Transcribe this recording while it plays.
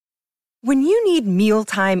When you need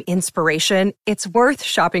mealtime inspiration, it's worth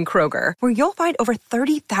shopping Kroger, where you'll find over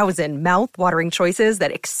 30,000 mouth-watering choices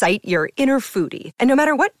that excite your inner foodie. And no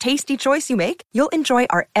matter what tasty choice you make, you'll enjoy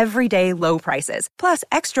our everyday low prices, plus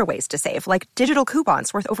extra ways to save, like digital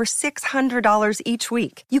coupons worth over $600 each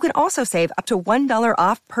week. You can also save up to $1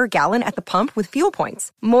 off per gallon at the pump with fuel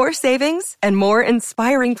points. More savings and more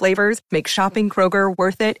inspiring flavors make shopping Kroger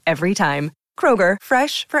worth it every time. Kroger,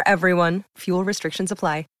 fresh for everyone. Fuel restrictions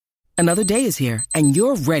apply. Another day is here, and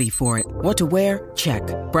you're ready for it. What to wear? Check.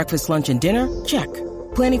 Breakfast, lunch, and dinner? Check.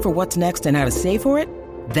 Planning for what's next and how to save for it?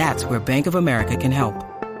 That's where Bank of America can help.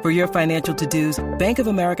 For your financial to-dos, Bank of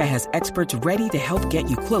America has experts ready to help get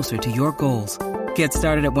you closer to your goals. Get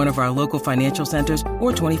started at one of our local financial centers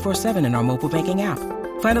or 24/7 in our mobile banking app.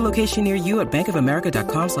 Find a location near you at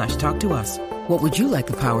bankofamerica.com/talktous. What would you like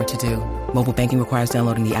the power to do? Mobile banking requires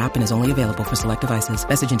downloading the app and is only available for select devices.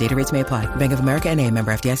 Message and data rates may apply. Bank of America N.A.,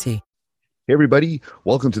 member FDIC. Hey, everybody.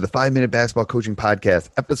 Welcome to the 5-Minute Basketball Coaching Podcast,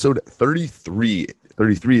 episode 33.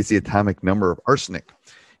 33 is the atomic number of arsenic.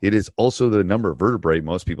 It is also the number of vertebrae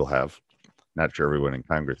most people have. Not sure everyone in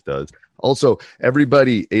Congress does. Also,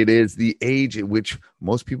 everybody, it is the age at which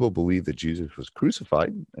most people believe that Jesus was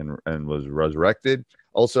crucified and was resurrected.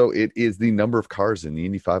 Also, it is the number of cars in the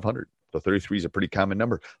Indy 500. So 33 is a pretty common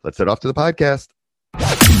number. Let's head off to the podcast.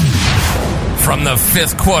 From the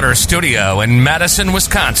Fifth Quarter Studio in Madison,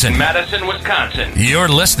 Wisconsin, you're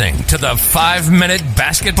listening to the 5-Minute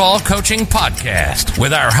Basketball Coaching Podcast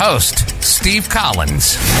with our host, Steve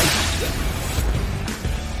Collins.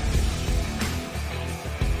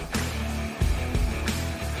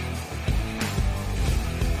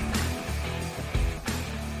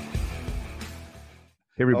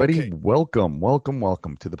 Hey everybody, welcome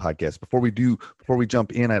to the podcast. Before we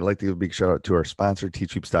jump in, I'd like to give a big shout out to our sponsor,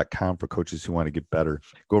 teachhoops.com, for coaches who want to get better.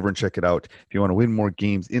 Go over and check it out. If you want to win more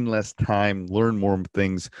games in less time, learn more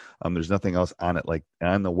things, there's nothing else on it like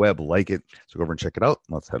on the web like it. So go over and check it out.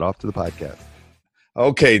 Let's head off to the podcast.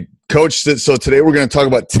 Okay, Coach. So today we're going to talk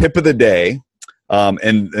about tip of the day. And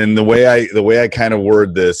the way I kind of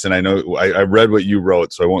word this, and I know I read what you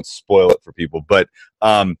wrote, so I won't spoil it for people, but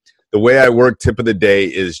the way I work tip of the day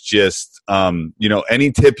is just, any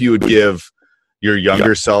tip you would give your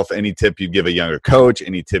younger self, any tip you'd give a younger coach,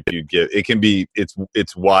 any tip you'd give, it can be,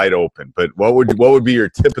 it's wide open. But what would be your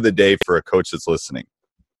tip of the day for a coach that's listening?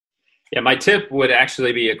 Yeah, my tip would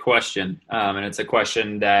actually be a question. And it's a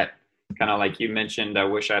question that, kind of like you mentioned, I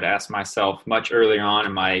wish I'd asked myself much earlier on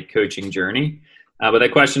in my coaching journey. But the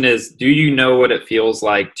question is, do you know what it feels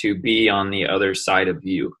like to be on the other side of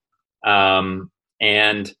you?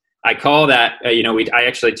 And I call that, I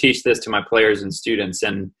actually teach this to my players and students,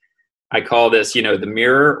 and I call this, the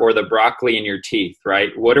mirror or the broccoli in your teeth,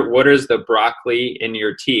 right? What is the broccoli in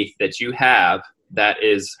your teeth that you have that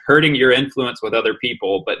is hurting your influence with other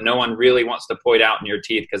people, but no one really wants to point out in your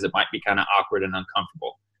teeth because it might be kind of awkward and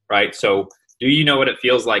uncomfortable, right? So do you know what it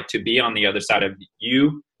feels like to be on the other side of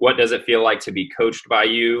you? What does it feel like to be coached by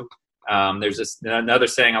you? There's another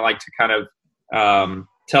saying I like to kind of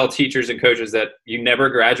tell teachers and coaches, that you never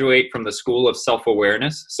graduate from the school of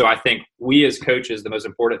self-awareness. So I think we as coaches, the most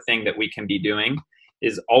important thing that we can be doing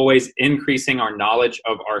is always increasing our knowledge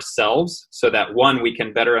of ourselves so that, one, we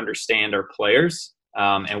can better understand our players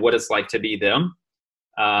and what it's like to be them,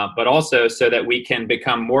 but also so that we can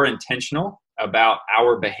become more intentional about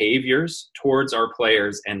our behaviors towards our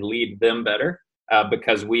players and lead them better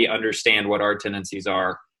because we understand what our tendencies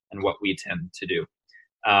are and what we tend to do.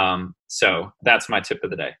 So that's my tip of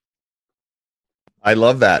the day. I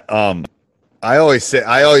love that. I always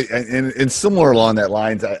and similar along that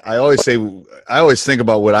lines, I always think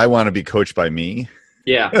about what I want to be coached by me.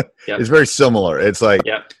 Yeah. Yep. It's very similar. It's like,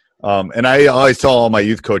 yep. And I always tell all my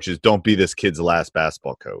youth coaches, don't be this kid's last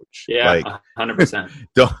basketball coach. Yeah. Like, 100%.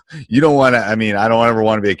 You don't want to, I don't ever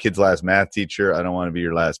want to be a kid's last math teacher. I don't want to be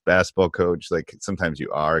your last basketball coach. Like, sometimes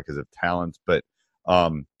you are because of talent, but,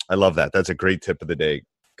 I love that. That's a great tip of the day,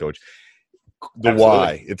 Coach. The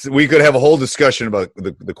Absolutely. why. We could have a whole discussion about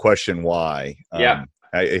the question why. Yeah.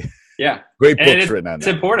 Great books written on that. It's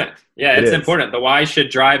important. Yeah, it's important. The why should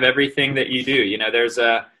drive everything that you do.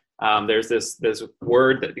 There's this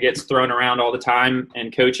word that gets thrown around all the time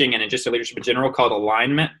in coaching and in just leadership in general called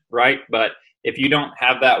alignment, right? But if you don't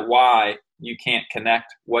have that why, you can't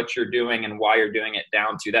connect what you're doing and why you're doing it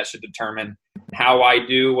down to. That should determine how I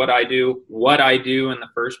do what I do in the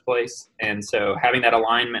first place. And so having that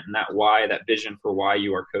alignment and that why, that vision for why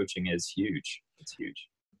you are coaching is huge. It's huge.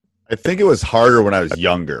 I think it was harder when I was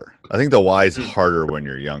younger. I think the why is harder when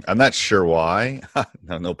you're young. I'm not sure why.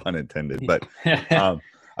 No pun intended. But I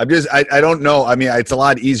don't know. It's a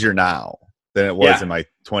lot easier now than it was in my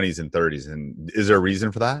 20s and 30s. And is there a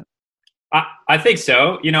reason for that? I think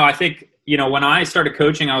so. I think, when I started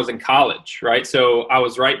coaching, I was in college, right? So I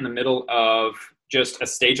was right in the middle of just a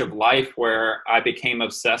stage of life where I became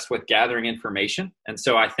obsessed with gathering information. And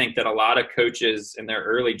so I think that a lot of coaches in their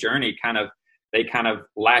early journey kind of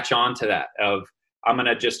latch on to that of, I'm going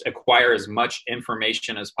to just acquire as much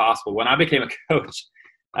information as possible. When I became a coach,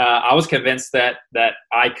 I was convinced that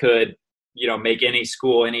I could, make any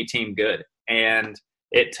school, any team good. And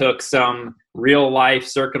it took some real life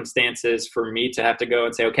circumstances for me to have to go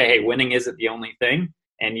and say, okay, hey, winning isn't the only thing.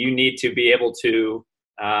 And you need to be able to,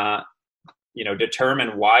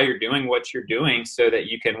 determine why you're doing what you're doing so that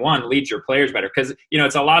you can, one, lead your players better. Because,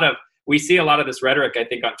 we see a lot of this rhetoric, I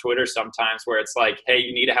think, on Twitter sometimes where it's like, hey,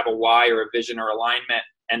 you need to have a why or a vision or alignment.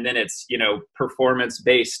 And then it's,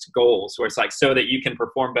 performance-based goals where it's like so that you can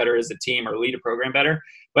perform better as a team or lead a program better.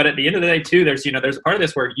 But at the end of the day, too, there's a part of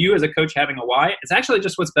this where you as a coach having a why, it's actually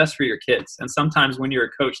just what's best for your kids. And sometimes when you're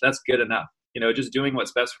a coach, that's good enough, just doing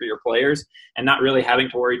what's best for your players and not really having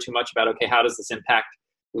to worry too much about, okay, how does this impact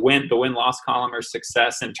the win-loss column or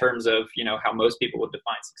success in terms of, how most people would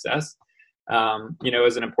define success,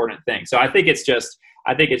 is an important thing. So I think it's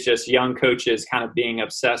just young coaches kind of being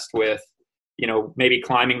obsessed with, maybe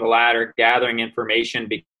climbing the ladder, gathering information,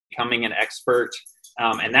 becoming an expert.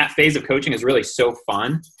 And that phase of coaching is really so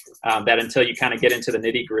fun that until you kind of get into the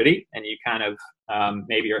nitty gritty and you kind of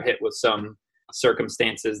maybe are hit with some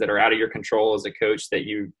circumstances that are out of your control as a coach, that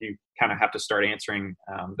you kind of have to start answering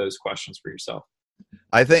those questions for yourself.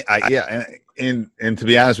 I think, and to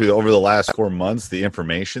be honest with you, over the last 4 months, the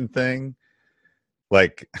information thing,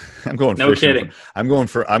 like I'm going no fishing. Kidding. I'm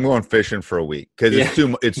going fishing for a week because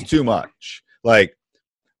it's too much. Like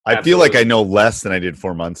I Absolutely. feel like I know less than I did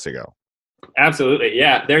 4 months ago. Absolutely.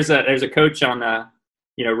 Yeah. There's a coach on,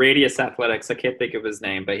 Radius Athletics. I can't think of his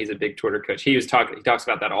name, but he's a big Twitter coach. He talks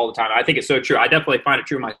about that all the time. I think it's so true. I definitely find it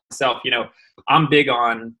true myself. I'm big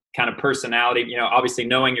on kind of personality, obviously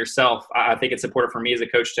knowing yourself. I think it's important for me as a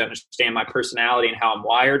coach to understand my personality and how I'm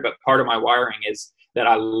wired. But part of my wiring is that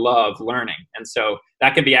I love learning. And so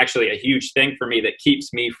that can be actually a huge thing for me that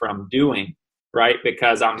keeps me from doing, right?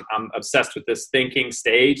 Because I'm obsessed with this thinking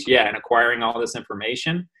stage. Yeah. And acquiring all this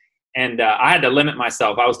information. And I had to limit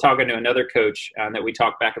myself. I was talking to another coach that we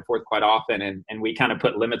talk back and forth quite often, and we kind of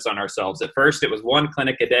put limits on ourselves. At first, it was 1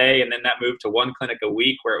 clinic a day, and then that moved to 1 clinic a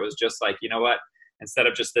week, where it was just like, you know what, instead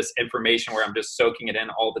of just this information where I'm just soaking it in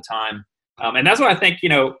all the time. And that's what I think,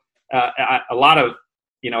 a lot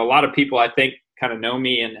of people, I think, kind of know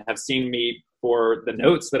me and have seen me for the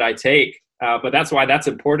notes that I take. But that's why that's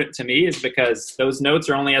important to me, is because those notes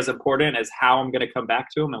are only as important as how I'm going to come back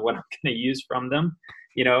to them and what I'm going to use from them.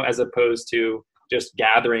 As opposed to just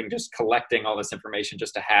collecting all this information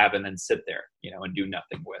just to have and then sit there, and do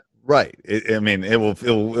nothing with. Right. It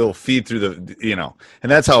will feed through the,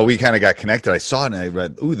 and that's how we kind of got connected. I saw it and I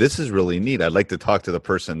read, ooh, this is really neat. I'd like to talk to the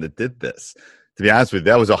person that did this. To be honest with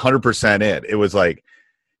you, that was 100% it. It was like,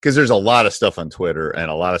 because there's a lot of stuff on Twitter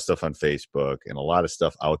and a lot of stuff on Facebook and a lot of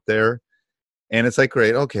stuff out there. And it's like,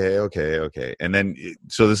 great. Okay. And then,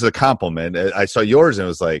 so this is a compliment. I saw yours and it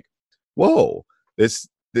was like, whoa. This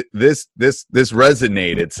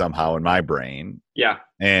resonated somehow in my brain. Yeah.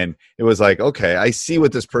 And it was like, okay, I see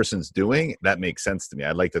what this person's doing. That makes sense to me.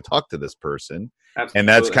 I'd like to talk to this person. Absolutely. And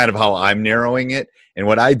that's kind of how I'm narrowing it. And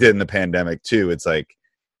what I did in the pandemic too, it's like,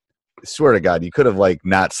 I swear to God, you could have like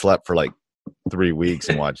not slept for like 3 weeks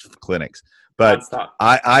and watched clinics. But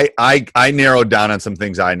I narrowed down on some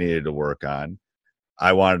things I needed to work on.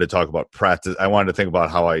 I wanted to talk about practice. I wanted to think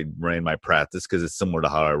about how I ran my practice, because it's similar to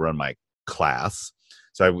how I run my class.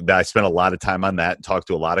 So I spent a lot of time on that, talked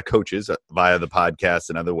to a lot of coaches via the podcast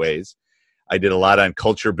and other ways. I did a lot on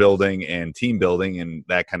culture building and team building and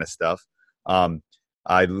that kind of stuff.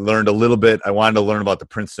 I learned a little bit. I wanted to learn about the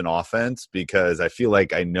Princeton offense, because I feel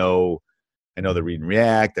like I know the read and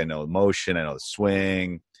react. I know the motion. I know the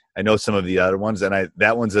swing. I know some of the other ones, and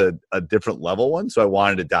that one's a different level one. So I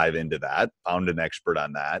wanted to dive into that, found an expert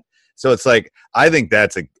on that. So it's like, I think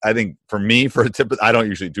for me, for a tip, I don't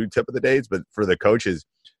usually do tip of the days, but for the coaches,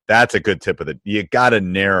 that's a good tip you got to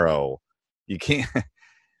narrow. You can't.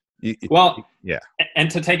 Yeah. And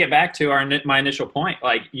to take it back to my initial point,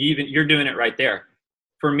 like you're doing it right there.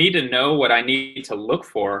 For me to know what I need to look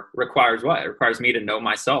for requires what? It requires me to know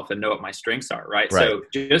myself and know what my strengths are, right? So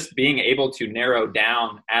just being able to narrow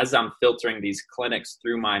down as I'm filtering these clinics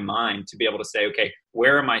through my mind to be able to say, okay,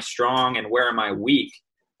 where am I strong and where am I weak?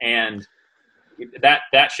 And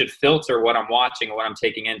that should filter what I'm watching and what I'm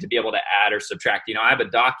taking in to be able to add or subtract. I have a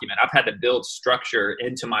document. I've had to build structure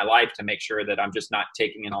into my life to make sure that I'm just not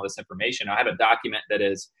taking in all this information. I have a document that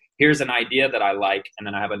is, here's an idea that I like. And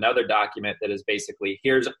then I have another document that is basically,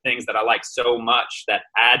 here's things that I like so much that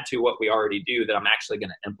add to what we already do that I'm actually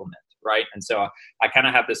going to implement. Right. And so I kind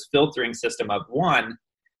of have this filtering system of, one,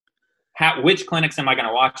 which clinics am I going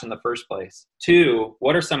to watch in the first place? 2,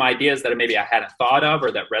 what are some ideas that maybe I hadn't thought of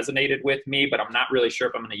or that resonated with me, but I'm not really sure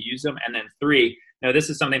if I'm going to use them? And then 3,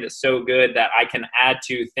 this is something that's so good that I can add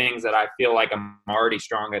to things that I feel like I'm already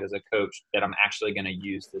strong at as a coach that I'm actually going to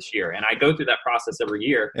use this year. And I go through that process every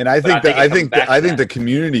year. And I think the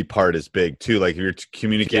community part is big too. Like if you're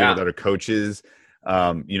communicating with other coaches,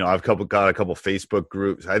 I've got a couple Facebook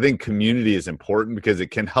groups. I think community is important because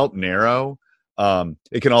it can help narrow.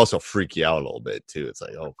 It can also freak you out a little bit too. It's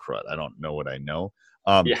like, oh crud, I don't know what I know.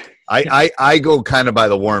 I go kind of by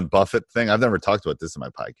the Warren Buffett thing. I've never talked about this in my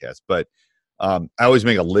podcast, but I always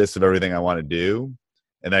make a list of everything I want to do,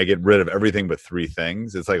 and I get rid of everything but 3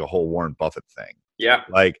 things. It's like a whole Warren Buffett thing. Yeah.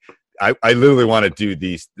 Like I literally want to do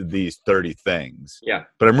these 30 things. Yeah.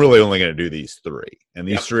 But I'm really only going to do these 3. And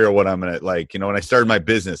these 3 are what I'm going to, like, when I started my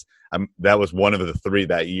business, that was one of the 3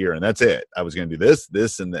 that year, and that's it. I was going to do this,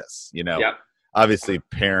 and this, Yeah. Obviously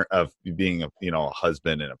parent of being a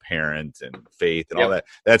husband and a parent and faith and all that.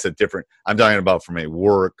 That's a different, I'm talking about from a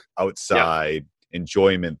work outside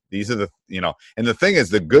enjoyment. These are the, and the thing is,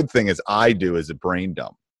 the good thing is I do is a brain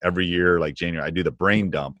dump every year. Like January, I do the brain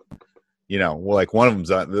dump, like one of them's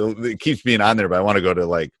it keeps being on there, but I want to go to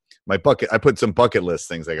like my bucket. I put some bucket list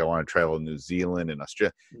things. Like I want to travel to New Zealand and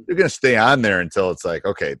Australia. They're going to stay on there until it's like,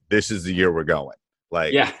 okay, this is the year we're going.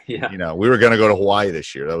 Like, we were going to go to Hawaii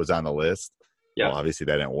this year. That was on the list. Yeah. Well, obviously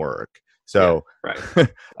that didn't work. So,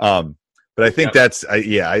 but I think that's,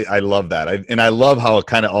 I love that. I love how it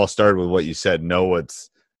kind of all started with what you said. It's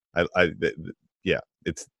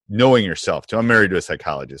knowing yourself too. I'm married to a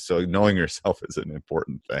psychologist, so knowing yourself is an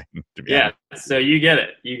important thing to be honest. So you get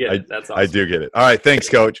it. That's awesome. I do get it. All right. Thanks,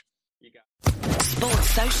 Coach. You got it.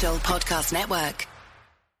 Sports Social Podcast Network.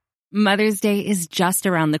 Mother's Day is just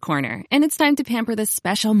around the corner, and it's time to pamper the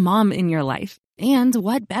special mom in your life. And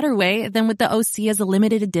what better way than with the Osea's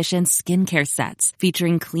limited edition skincare sets,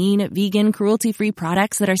 featuring clean, vegan, cruelty-free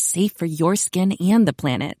products that are safe for your skin and the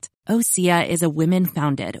planet. Osea is a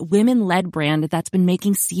women-founded, women-led brand that's been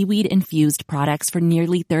making seaweed-infused products for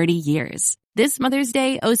nearly 30 years. This Mother's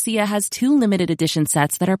Day, Osea has 2 limited edition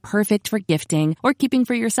sets that are perfect for gifting or keeping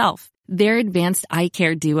for yourself. Their advanced eye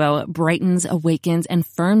care duo brightens, awakens, and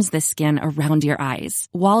firms the skin around your eyes,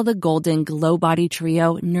 while the Golden Glow Body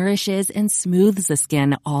Trio nourishes and smooths the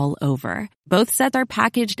skin all over. Both sets are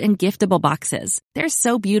packaged in giftable boxes. They're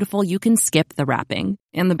so beautiful you can skip the wrapping.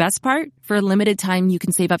 And the best part? For a limited time, you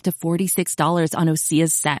can save up to $46 on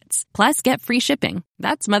Osea's sets. Plus, get free shipping.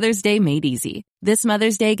 That's Mother's Day made easy. This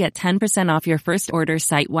Mother's Day, get 10% off your first order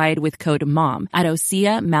site-wide with code MOM at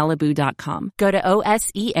OseaMalibu.com. Go to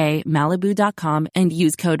OSEAMalibu.com and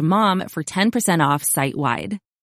use code MOM for 10% off site-wide.